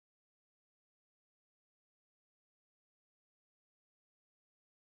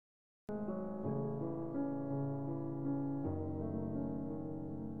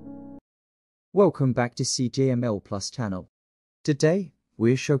Welcome back to CJML Plus channel. Today,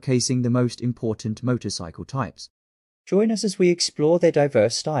 we're showcasing the most important motorcycle types. Join us as we explore their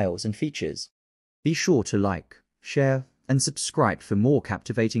diverse styles and features. Be sure to like, share, and subscribe for more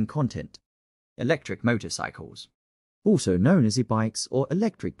captivating content. Electric motorcycles, also known as e-bikes or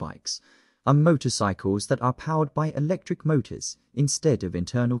electric bikes, are motorcycles that are powered by electric motors instead of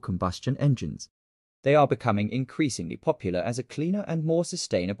internal combustion engines. They are becoming increasingly popular as a cleaner and more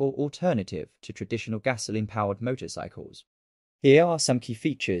sustainable alternative to traditional gasoline-powered motorcycles. Here are some key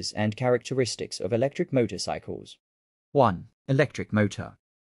features and characteristics of electric motorcycles. 1. Electric motor.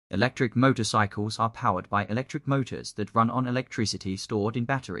 Electric motorcycles are powered by electric motors that run on electricity stored in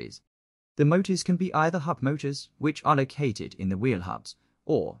batteries. The motors can be either hub motors, which are located in the wheel hubs,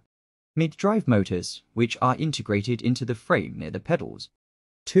 or mid-drive motors, which are integrated into the frame near the pedals.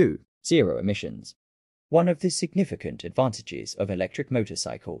 2. Zero emissions. One of the significant advantages of electric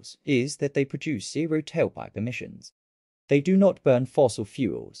motorcycles is that they produce zero tailpipe emissions. They do not burn fossil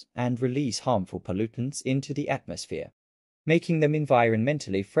fuels and release harmful pollutants into the atmosphere, making them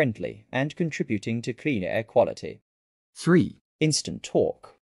environmentally friendly and contributing to cleaner air quality. 3. Instant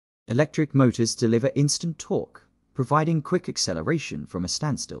torque. Electric motors deliver instant torque, providing quick acceleration from a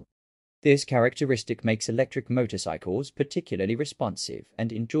standstill. This characteristic makes electric motorcycles particularly responsive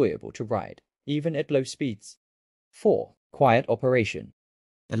and enjoyable to ride, even at low speeds. 4. Quiet operation.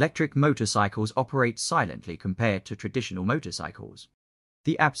 Electric motorcycles operate silently compared to traditional motorcycles.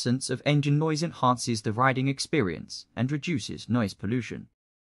 The absence of engine noise enhances the riding experience and reduces noise pollution,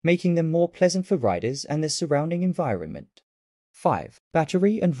 making them more pleasant for riders and the surrounding environment. 5.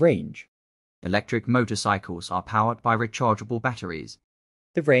 Battery and range. Electric motorcycles are powered by rechargeable batteries.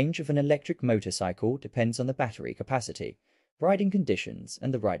 The range of an electric motorcycle depends on the battery capacity, riding conditions,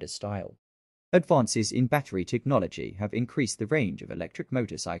 and the rider's style. Advances in battery technology have increased the range of electric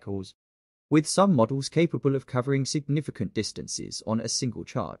motorcycles, with some models capable of covering significant distances on a single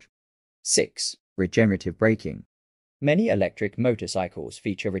charge. 6. Regenerative braking. Many electric motorcycles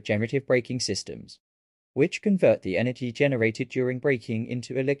feature regenerative braking systems, which convert the energy generated during braking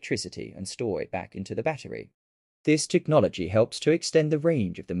into electricity and store it back into the battery. This technology helps to extend the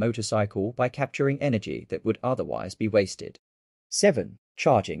range of the motorcycle by capturing energy that would otherwise be wasted. 7.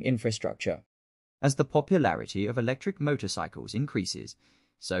 Charging infrastructure. As the popularity of electric motorcycles increases,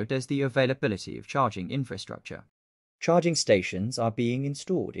 so does the availability of charging infrastructure. Charging stations are being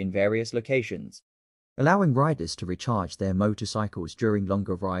installed in various locations, allowing riders to recharge their motorcycles during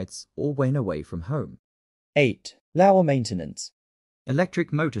longer rides or when away from home. 8. Lower maintenance.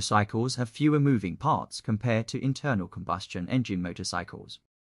 Electric motorcycles have fewer moving parts compared to internal combustion engine motorcycles,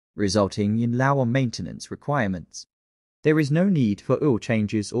 resulting in lower maintenance requirements. There is no need for oil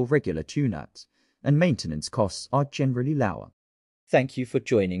changes or regular tune-ups, and maintenance costs are generally lower. Thank you for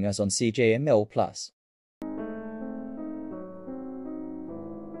joining us on CJML Plus.